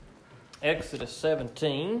Exodus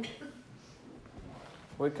 17.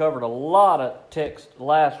 We covered a lot of text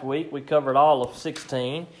last week. We covered all of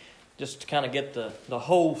 16, just to kind of get the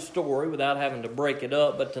whole story without having to break it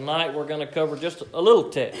up. But tonight we're going to cover just a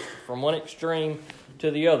little text from one extreme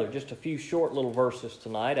to the other. Just a few short little verses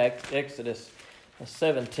tonight. Exodus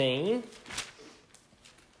 17.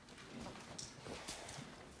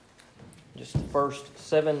 Just the first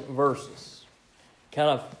 7 verses. Kind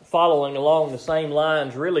of following along the same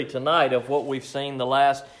lines really tonight of what we've seen the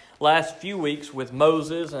last few weeks with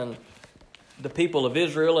Moses and the people of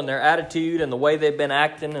Israel and their attitude and the way they've been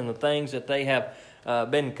acting and the things that they have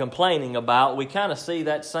been complaining about. We kind of see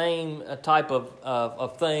that same type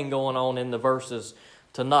of thing going on in the verses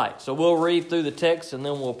tonight. So we'll read through the text and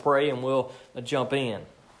then we'll pray and we'll jump in.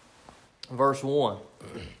 Verse 1.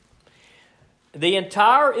 The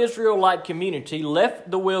entire Israelite community left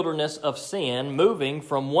the wilderness of sin, moving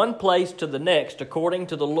from one place to the next according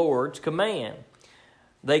to the Lord's command.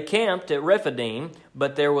 They camped at Rephidim,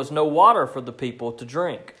 but there was no water for the people to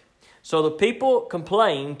drink. So the people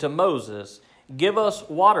complained to Moses, "Give us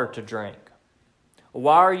water to drink."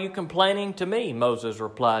 "Why are you complaining to me?" Moses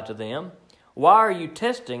replied to them. "Why are you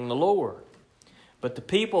testing the Lord?" But the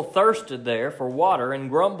people thirsted there for water and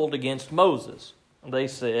grumbled against Moses. They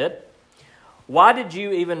said, "Why did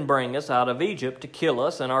you even bring us out of Egypt to kill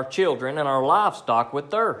us and our children and our livestock with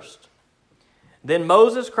thirst?" Then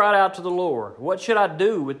Moses cried out to the Lord, "What should I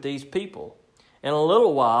do with these people? In a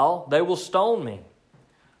little while they will stone me."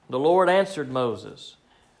 The Lord answered Moses,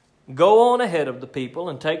 "Go on ahead of the people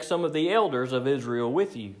and take some of the elders of Israel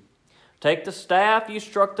with you. Take the staff you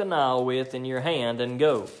struck the Nile with in your hand and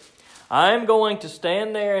go. I am going to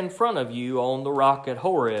stand there in front of you on the rock at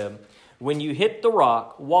Horeb. When you hit the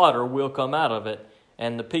rock, water will come out of it,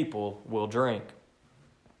 and the people will drink."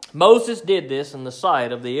 Moses did this in the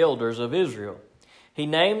sight of the elders of Israel. He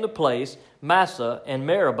named the place Massah and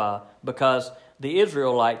Meribah because the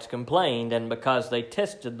Israelites complained and because they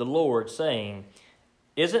tested the Lord, saying,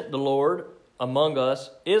 Is the Lord among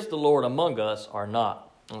us or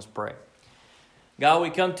not?" Let's pray. God,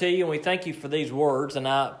 we come to you and we thank you for these words, and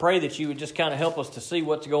I pray that you would just kind of help us to see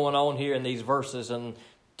what's going on here in these verses and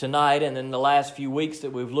tonight and in the last few weeks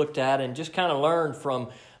that we've looked at, and just kind of learn from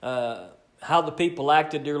how the people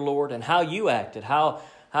acted, dear Lord, and how you acted,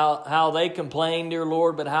 how they complained, dear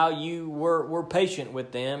Lord, but how you were patient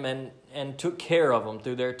with them and took care of them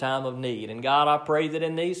through their time of need. And God, I pray that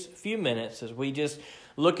in these few minutes, as we just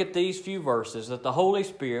look at these few verses, that the Holy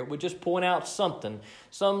Spirit would just point out something,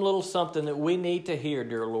 some little something that we need to hear,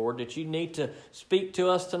 dear Lord, that you need to speak to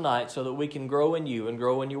us tonight so that we can grow in you and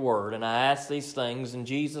grow in your word. And I ask these things in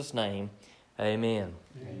Jesus' name. Amen.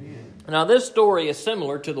 Amen. Now, this story is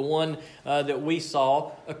similar to the one that we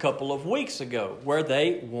saw a couple of weeks ago, where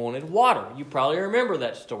they wanted water. You probably remember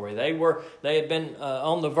that story. They had been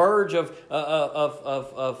on the verge of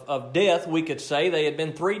death, we could say. They had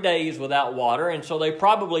been 3 days without water, and so they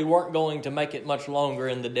probably weren't going to make it much longer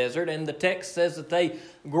in the desert. And the text says that they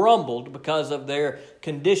grumbled because of their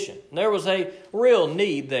condition. There was a real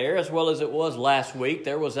need there, as well as it was last week.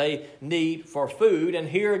 There was a need for food, and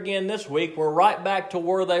here again this week we're right back to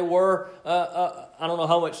where they were. I don't know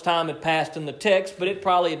how much time had passed in the text, but it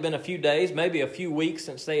probably had been a few days, maybe a few weeks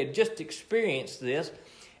since they had just experienced this,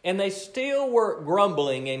 and they still were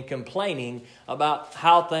grumbling and complaining about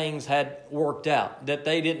how things had worked out, that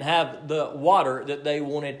they didn't have the water that they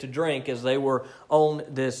wanted to drink as they were on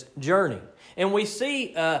this journey. And we've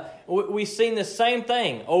seen the same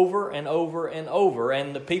thing over and over and over,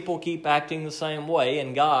 and the people keep acting the same way,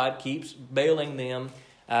 and God keeps bailing them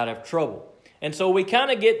out of trouble. And so we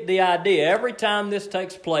kind of get the idea. Every time this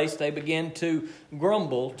takes place, they begin to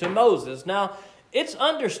grumble to Moses. Now, it's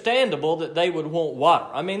understandable that they would want water.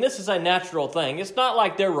 I mean, this is a natural thing. It's not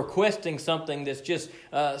like they're requesting something that's just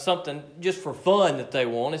something just for fun that they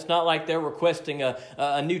want. It's not like they're requesting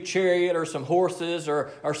a new chariot or some horses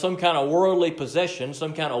or some kind of worldly possession,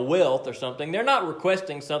 some kind of wealth or something. They're not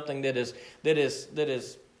requesting something that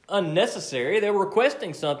is unnecessary. They're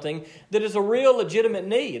requesting something that is a real legitimate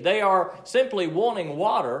need. They are simply wanting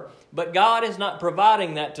water, but God is not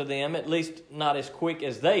providing that to them, at least not as quick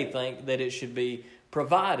as they think that it should be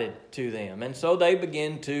provided to them. And so they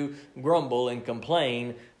begin to grumble and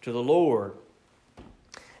complain to the Lord.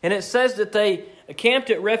 And it says that they camped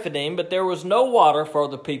at Rephidim, but there was no water for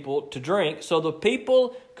the people to drink. So the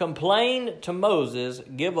people complained to Moses,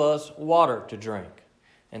 "Give us water to drink."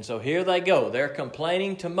 And so here they go. They're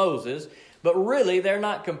complaining to Moses But really, they're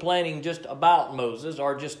not complaining just about Moses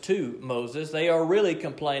or just to Moses. They are really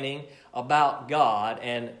complaining about God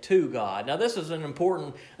and to God. Now, this is an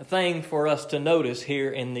important thing for us to notice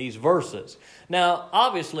here in these verses. Now,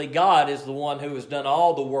 obviously, God is the one who has done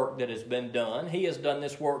all the work that has been done. He has done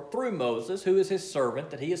this work through Moses, who is his servant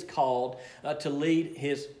that he has called to lead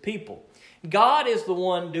his people. God is the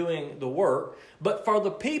one doing the work, but for the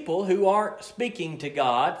people who aren't speaking to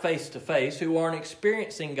God face to face, who aren't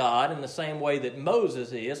experiencing God in the same way that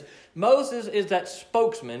Moses is that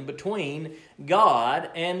spokesman between God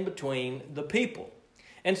and between the people.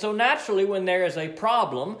 And so naturally, when there is a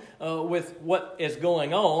problem with what is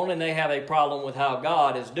going on, and they have a problem with how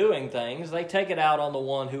God is doing things, they take it out on the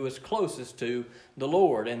one who is closest to the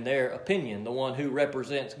Lord in their opinion, the one who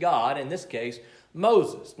represents God, in this case,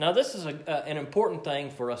 Moses. Now, this is an important thing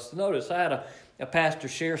for us to notice. I had a pastor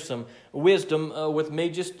share some wisdom with me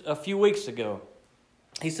just a few weeks ago.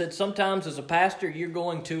 He said, sometimes as a pastor, you're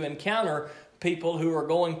going to encounter people who are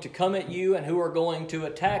going to come at you and who are going to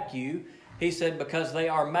attack you. He said, because they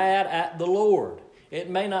are mad at the Lord. It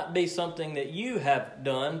may not be something that you have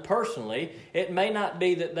done personally. It may not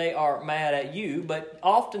be that they are mad at you, but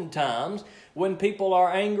oftentimes when people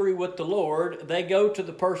are angry with the Lord, they go to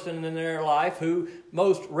the person in their life who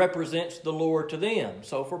most represents the Lord to them.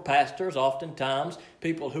 So for pastors, oftentimes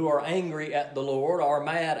people who are angry at the Lord, are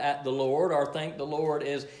mad at the Lord, or think the Lord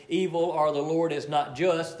is evil or the Lord is not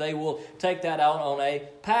just, they will take that out on a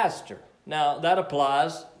pastor. Now, that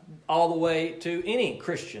applies all the way to any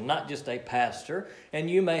Christian, not just a pastor,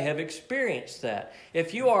 and you may have experienced that.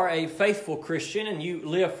 If you are a faithful Christian and you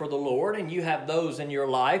live for the Lord, and you have those in your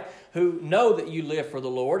life who know that you live for the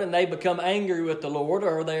Lord, and they become angry with the Lord,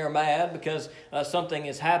 or they are mad because something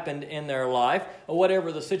has happened in their life, or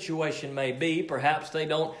whatever the situation may be, perhaps they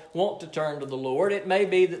don't want to turn to the Lord. It may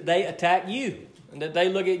be that they attack you, and that they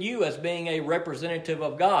look at you as being a representative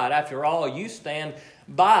of God. After all, you stand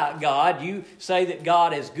by God. You say that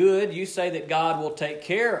God is good. You say that God will take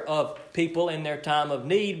care of people in their time of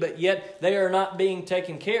need, but yet they are not being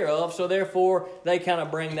taken care of, so therefore they kind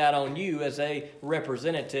of bring that on you as a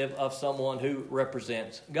representative of someone who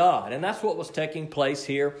represents God. And that's what was taking place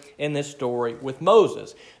here in this story with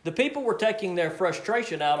Moses. The people were taking their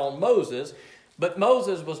frustration out on Moses, but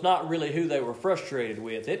Moses was not really who they were frustrated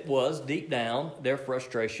with. It was, deep down, their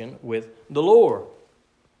frustration with the Lord.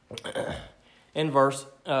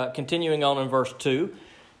 Continuing on in verse 2,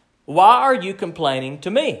 why are you complaining to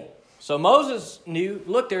me? So Moses knew,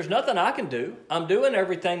 look, there's nothing I can do. I'm doing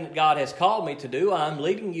everything that God has called me to do. I'm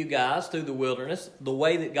leading you guys through the wilderness the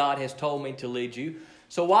way that God has told me to lead you.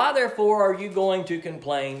 So why, therefore, are you going to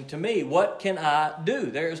complain to me? What can I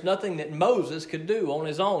do? There is nothing that Moses could do on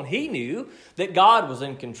his own. He knew that God was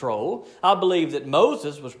in control. I believe that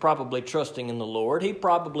Moses was probably trusting in the Lord. He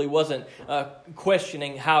probably wasn't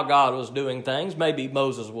questioning how God was doing things. Maybe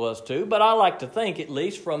Moses was too. But I like to think, at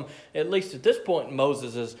least at this point in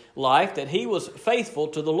Moses' life, that he was faithful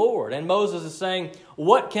to the Lord. And Moses is saying,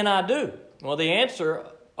 what can I do? Well, the answer,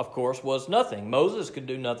 of course, was nothing. Moses could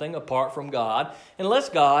do nothing apart from God unless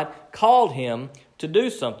God called him to do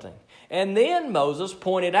something. And then Moses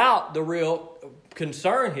pointed out the real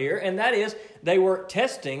concern here, and that is they were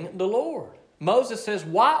testing the Lord. Moses says,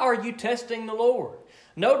 why are you testing the Lord?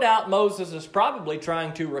 No doubt Moses is probably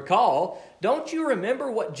trying to recall, don't you remember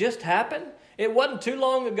what just happened? It wasn't too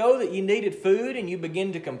long ago that you needed food and you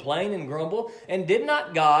began to complain and grumble. And did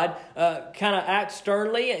not God kind of act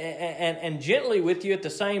sternly and gently with you at the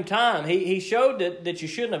same time? He showed that you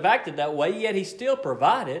shouldn't have acted that way, yet he still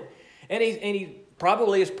provided. And he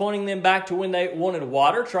probably is pointing them back to when they wanted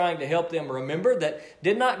water, trying to help them remember that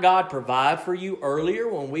did not God provide for you earlier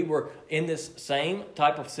when we were in this same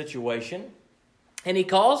type of situation? And he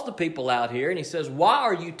calls the people out here and he says, why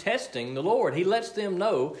are you testing the Lord? He lets them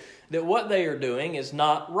know that what they are doing is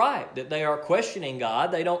not right, that they are questioning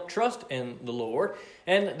God, they don't trust in the Lord,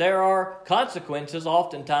 and there are consequences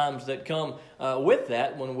oftentimes that come with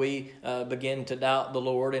that when we begin to doubt the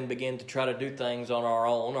Lord and begin to try to do things on our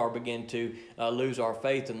own, or begin to lose our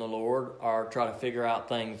faith in the Lord, or try to figure out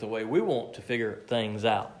things the way we want to figure things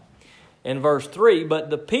out. In verse 3, but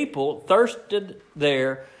the people thirsted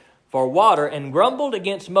there for water and grumbled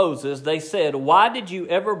against Moses. They said, why did you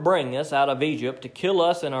ever bring us out of Egypt to kill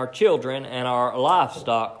us and our children and our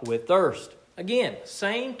livestock with thirst? Again,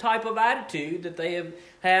 same type of attitude that they have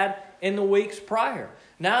had in the weeks prior.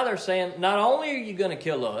 Now they're saying, not only are you going to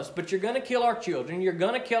kill us, but you're going to kill our children, you're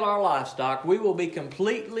going to kill our livestock. We will be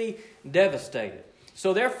completely devastated.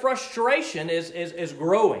 So their frustration is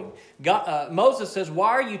growing. Moses says, why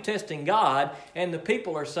are you testing God? And the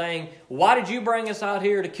people are saying, why did you bring us out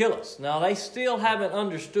here to kill us? Now, they still haven't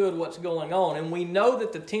understood what's going on. And we know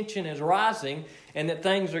that the tension is rising and that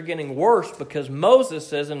things are getting worse because Moses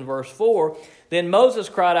says in verse 4, then Moses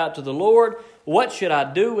cried out to the Lord, what should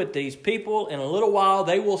I do with these people? In a little while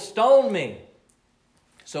they will stone me.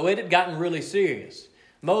 So it had gotten really serious.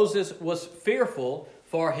 Moses was fearful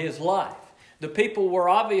for his life. The people were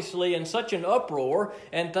obviously in such an uproar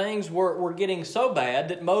and things were getting so bad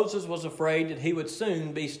that Moses was afraid that he would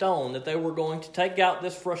soon be stoned, that they were going to take out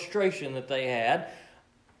this frustration that they had,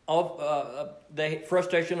 of the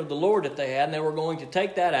frustration of the Lord that they had, and they were going to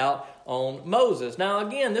take that out on Moses. Now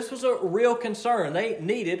again, this was a real concern. They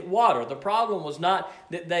needed water. The problem was not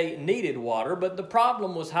that they needed water, but the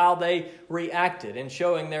problem was how they reacted in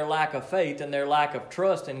showing their lack of faith and their lack of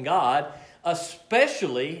trust in God,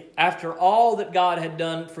 especially after all that God had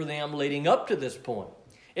done for them leading up to this point.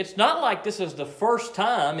 It's not like this is the first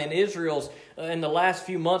time in the last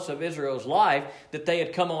few months of Israel's life that they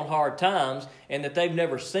had come on hard times and that they've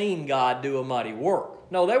never seen God do a mighty work.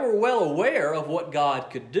 No, they were well aware of what God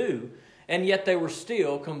could do, and yet they were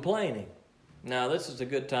still complaining. Now, this is a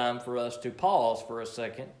good time for us to pause for a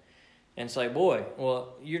second and say, boy,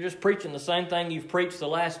 well, you're just preaching the same thing you've preached the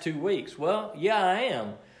last 2 weeks. Well, yeah, I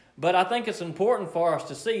am. But I think it's important for us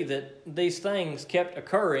to see that these things kept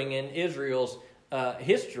occurring in Israel's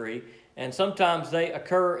history, and sometimes they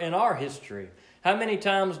occur in our history. How many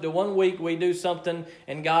times do one week we do something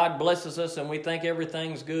and God blesses us and we think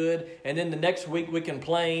everything's good, and then the next week we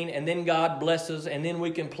complain, and then God blesses, and then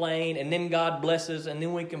we complain, and then God blesses, and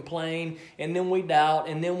then we complain, and then we doubt,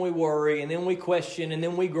 and then we worry, and then we question, and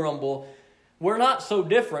then we grumble. We're not so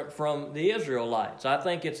different from the Israelites. I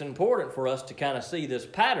think it's important for us to kind of see this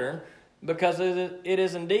pattern because it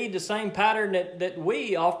is indeed the same pattern that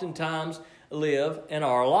we oftentimes live in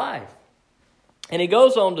our life. And he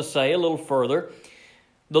goes on to say a little further,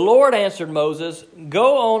 the Lord answered Moses,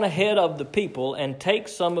 go on ahead of the people and take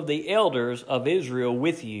some of the elders of Israel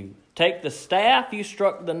with you. Take the staff you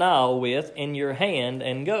struck the Nile with in your hand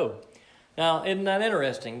and go. Now, isn't that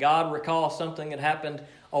interesting? God recalls something that happened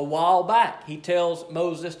a while back. He tells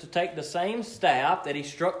Moses to take the same staff that he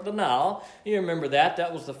struck the Nile. You remember that.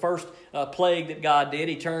 That was the first plague that God did.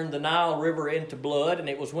 He turned the Nile River into blood, and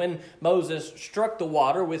it was when Moses struck the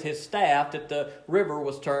water with his staff that the river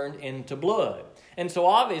was turned into blood. And so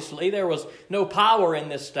obviously there was no power in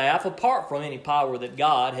this staff apart from any power that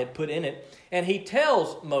God had put in it. And he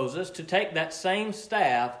tells Moses to take that same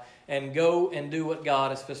staff and go and do what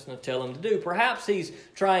God is fixing to tell him to do. Perhaps he's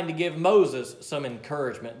trying to give Moses some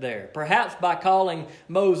encouragement there. Perhaps by calling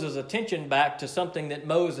Moses' attention back to something that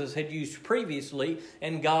Moses had used previously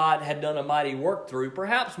and God had done a mighty work through,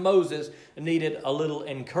 perhaps Moses needed a little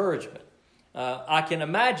encouragement. I can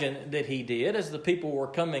imagine that he did, as the people were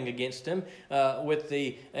coming against him with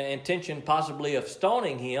the intention possibly of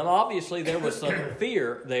stoning him. Obviously, there was some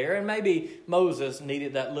fear there, and maybe Moses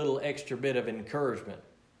needed that little extra bit of encouragement.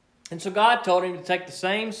 And so God told him to take the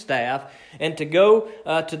same staff and to go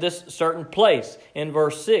to this certain place. In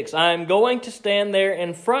verse 6, I am going to stand there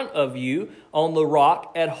in front of you on the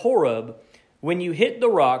rock at Horeb. When you hit the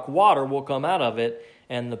rock, water will come out of it,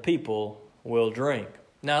 and the people will drink.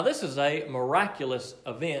 Now, this is a miraculous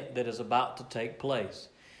event that is about to take place.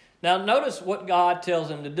 Now, notice what God tells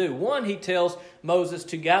him to do. One, he tells Moses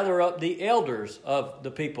to gather up the elders of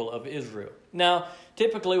the people of Israel. Now,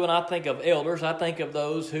 typically when I think of elders, I think of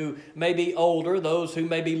those who may be older, those who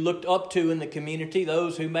may be looked up to in the community,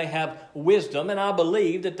 those who may have wisdom, and I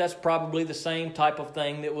believe that that's probably the same type of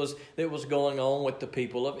thing that was going on with the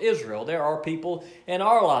people of Israel. There are people in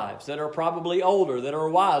our lives that are probably older, that are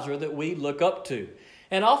wiser, that we look up to.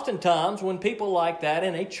 And oftentimes when people like that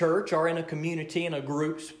in a church or in a community, in a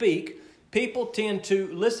group speak, people tend to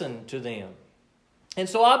listen to them. And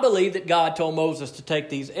so I believe that God told Moses to take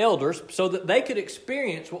these elders so that they could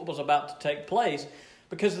experience what was about to take place,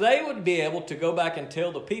 because they would be able to go back and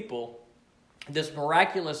tell the people this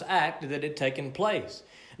miraculous act that had taken place.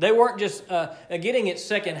 They weren't just getting it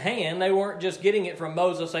secondhand. They weren't just getting it from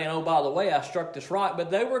Moses saying, oh, by the way, I struck this rock.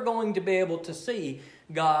 But they were going to be able to see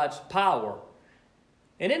God's power.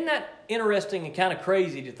 And isn't that interesting and kind of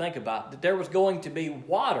crazy to think about, that there was going to be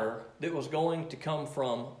water that was going to come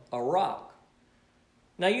from a rock?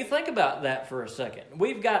 Now you think about that for a second.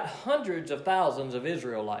 We've got hundreds of thousands of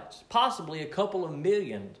Israelites, possibly a couple of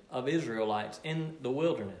million of Israelites in the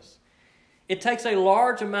wilderness. It takes a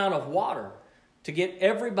large amount of water to get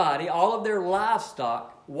everybody, all of their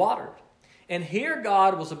livestock, watered. And here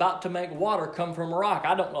God was about to make water come from a rock.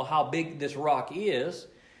 I don't know how big this rock is,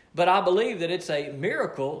 But I believe that it's a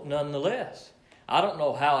miracle nonetheless. I don't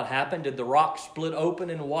know how it happened. Did the rock split open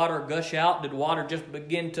and water gush out? Did water just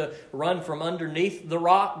begin to run from underneath the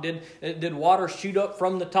rock? Did water shoot up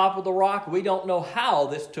from the top of the rock? We don't know how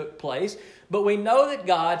this took place, but we know that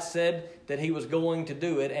God said that He was going to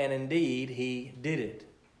do it, and indeed He did it.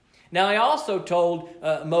 Now, He also told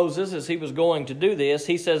Moses as he was going to do this,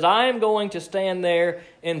 He says, I am going to stand there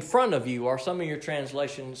in front of you, or some of your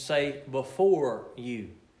translations say before you.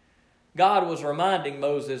 God was reminding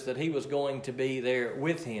Moses that He was going to be there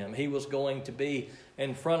with him. He was going to be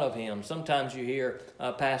in front of him. Sometimes you hear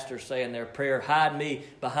pastors say in their prayer, hide me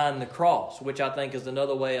behind the cross, which I think is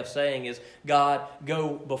another way of saying is, God,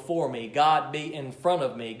 go before me. God, be in front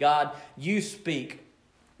of me. God, you speak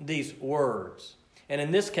these words. And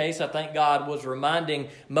in this case, I think God was reminding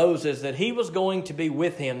Moses that He was going to be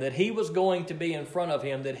with him, that He was going to be in front of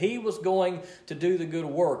him, that He was going to do the good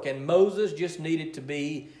work. And Moses just needed to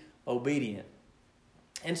be obedient.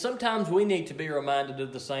 And sometimes we need to be reminded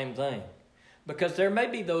of the same thing, because there may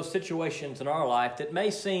be those situations in our life that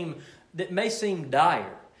may seem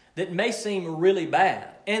dire, that may seem really bad,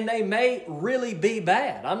 and they may really be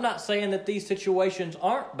bad. I'm not saying that these situations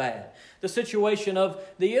aren't bad. The situation of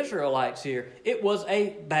the Israelites here, it was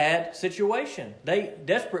a bad situation. They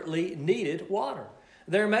desperately needed water.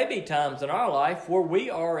 There may be times in our life where we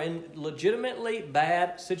are in legitimately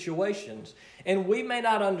bad situations, and we may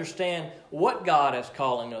not understand what God is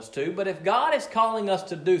calling us to, but if God is calling us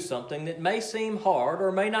to do something that may seem hard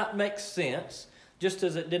or may not make sense, just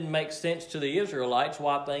as it didn't make sense to the Israelites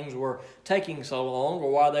why things were taking so long,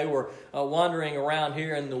 or why they were wandering around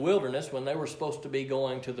here in the wilderness when they were supposed to be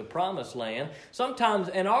going to the promised land, sometimes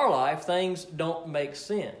in our life things don't make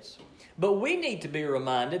sense. But we need to be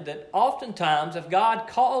reminded that oftentimes if God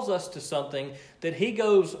calls us to something, that He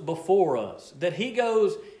goes before us, that He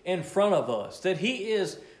goes in front of us, that He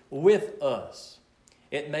is with us.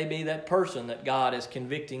 It may be that person that God is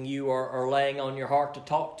convicting you or laying on your heart to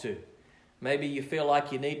talk to. Maybe you feel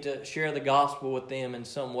like you need to share the gospel with them in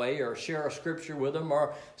some way, or share a scripture with them,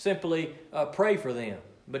 or simply pray for them.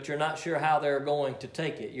 But you're not sure how they're going to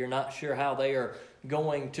take it. You're not sure how they are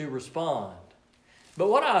going to respond. But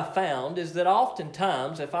what I've found is that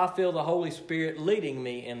oftentimes, if I feel the Holy Spirit leading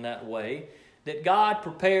me in that way, that God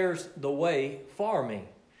prepares the way for me.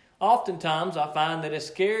 Oftentimes, I find that as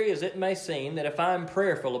scary as it may seem, that if I'm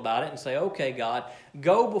prayerful about it and say, okay, God,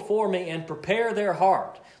 go before me and prepare their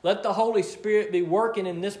heart. Let the Holy Spirit be working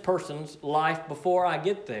in this person's life before I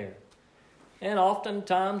get there. And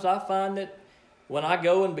oftentimes, I find that when I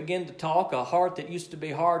go and begin to talk, a heart that used to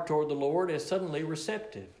be hard toward the Lord is suddenly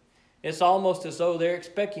receptive. It's almost as though they're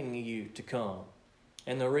expecting you to come.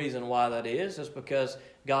 And the reason why that is because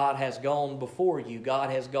God has gone before you. God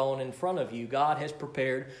has gone in front of you. God has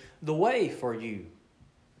prepared the way for you.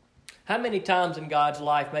 How many times in God's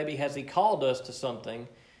life maybe has He called us to something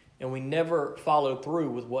and we never followed through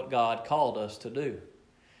with what God called us to do?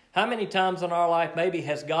 How many times in our life maybe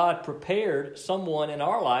has God prepared someone in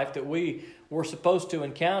our life that we were supposed to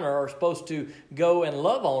encounter or supposed to go and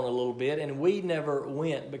love on a little bit, and we never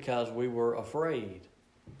went because we were afraid?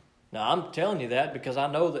 Now, I'm telling you that because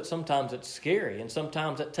I know that sometimes it's scary, and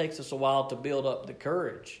sometimes it takes us a while to build up the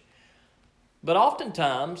courage. But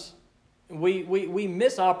oftentimes, we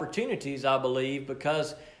miss opportunities, I believe,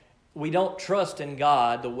 because we don't trust in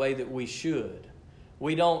God the way that we should.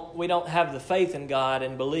 We don't have the faith in God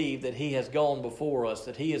and believe that He has gone before us,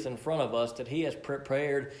 that He is in front of us, that He has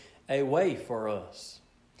prepared a way for us.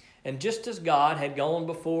 And just as God had gone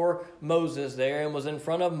before Moses there and was in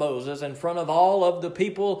front of Moses, in front of all of the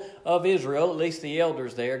people of Israel, at least the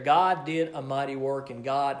elders there, God did a mighty work, and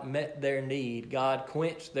God met their need. God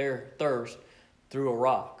quenched their thirst through a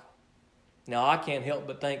rock. Now, I can't help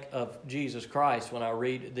but think of Jesus Christ when I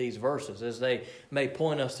read these verses, as they may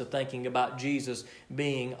point us to thinking about Jesus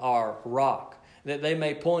being our rock. That they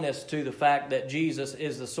may point us to the fact that Jesus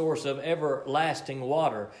is the source of everlasting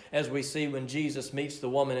water, as we see when Jesus meets the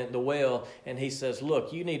woman at the well and He says,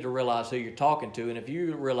 look, you need to realize who you're talking to, and if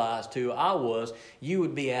you realized who I was, you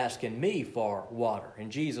would be asking me for water.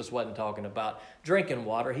 And Jesus wasn't talking about drinking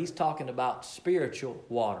water. He's talking about spiritual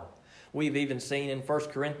water. We've even seen in 1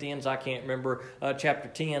 Corinthians, I can't remember, chapter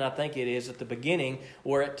 10, I think it is, at the beginning,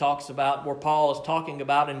 where it talks about, where Paul is talking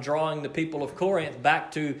about and drawing the people of Corinth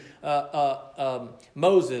back to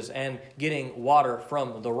Moses and getting water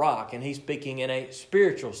from the rock. And he's speaking in a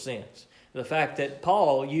spiritual sense. The fact that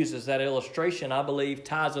Paul uses that illustration, I believe,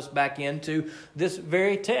 ties us back into this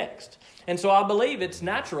very text. And so I believe it's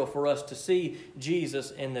natural for us to see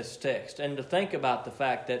Jesus in this text and to think about the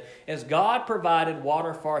fact that as God provided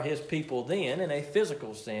water for His people then in a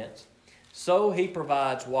physical sense, so He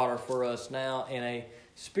provides water for us now in a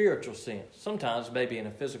spiritual sense, sometimes maybe in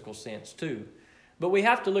a physical sense too. But we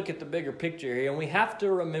have to look at the bigger picture here, and we have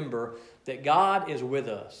to remember that God is with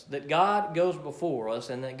us, that God goes before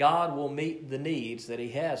us, and that God will meet the needs that He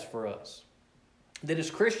has for us. That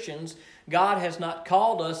as Christians, God has not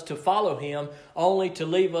called us to follow Him only to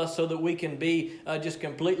leave us so that we can be just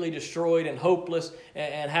completely destroyed and hopeless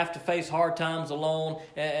and have to face hard times alone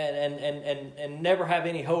and never have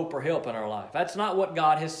any hope or help in our life. That's not what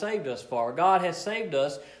God has saved us for. God has saved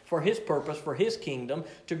us for His purpose, for His kingdom,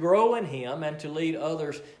 to grow in Him and to lead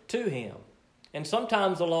others to Him. And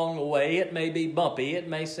sometimes along the way, it may be bumpy. It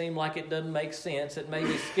may seem like it doesn't make sense. It may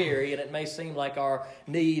be scary, and it may seem like our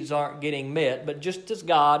needs aren't getting met. But just as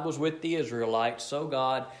God was with the Israelites, so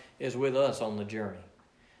God is with us on the journey.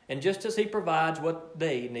 And just as He provides what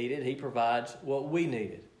they needed, He provides what we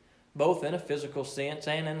needed, both in a physical sense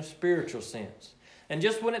and in a spiritual sense. And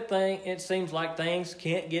just when it seems like things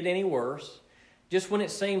can't get any worse, just when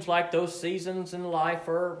it seems like those seasons in life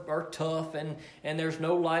are tough and there's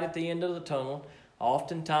no light at the end of the tunnel,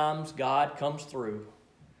 oftentimes God comes through.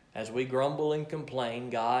 As we grumble and complain,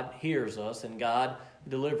 God hears us and God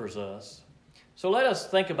delivers us. So let us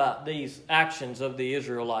think about these actions of the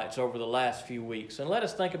Israelites over the last few weeks, and let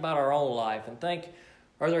us think about our own life and think,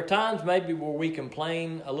 are there times maybe where we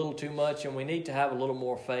complain a little too much and we need to have a little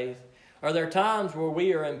more faith? Are there times where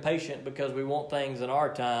we are impatient because we want things in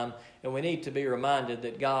our time, and we need to be reminded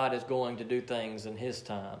that God is going to do things in His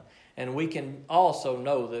time? And we can also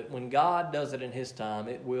know that when God does it in His time,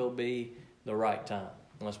 it will be the right time.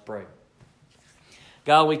 Let's pray.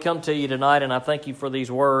 God, we come to You tonight, and I thank You for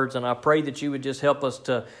these words, and I pray that You would just help us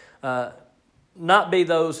to not be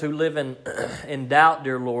those who live in doubt,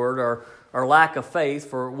 dear Lord, or lack of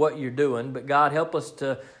faith for what You're doing, but God, help us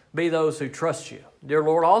to be those who trust You. Dear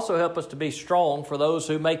Lord, also help us to be strong for those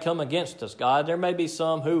who may come against us, God. There may be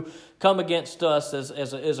some who come against us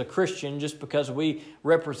as a Christian just because we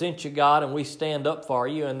represent You, God, and we stand up for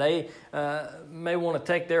You, and they may want to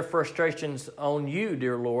take their frustrations on You,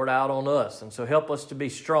 dear Lord, out on us. And so help us to be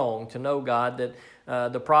strong, to know, God,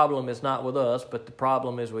 that the problem is not with us, but the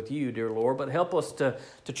problem is with You, dear Lord. But help us to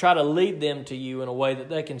try to lead them to You in a way that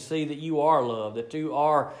they can see that You are love, that You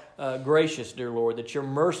are gracious, dear Lord, that You're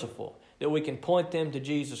merciful, that we can point them to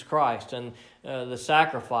Jesus Christ and the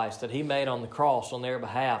sacrifice that He made on the cross on their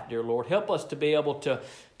behalf, dear Lord. Help us to be able to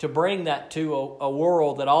bring that to a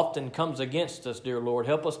world that often comes against us, dear Lord.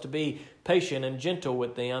 Help us to be patient and gentle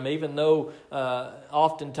with them, even though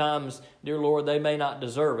oftentimes, dear Lord, they may not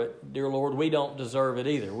deserve it. Dear Lord, we don't deserve it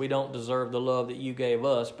either. We don't deserve the love that You gave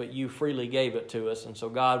us, but You freely gave it to us. And so,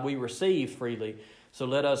 God, we receive freely, so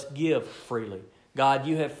let us give freely. God,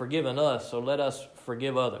 You have forgiven us, so let us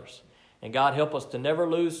forgive others. And God, help us to never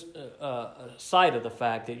lose sight of the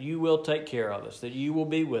fact that You will take care of us, that You will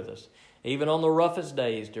be with us. Even on the roughest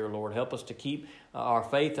days, dear Lord, help us to keep our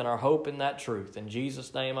faith and our hope in that truth. In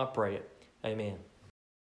Jesus' name I pray it. Amen.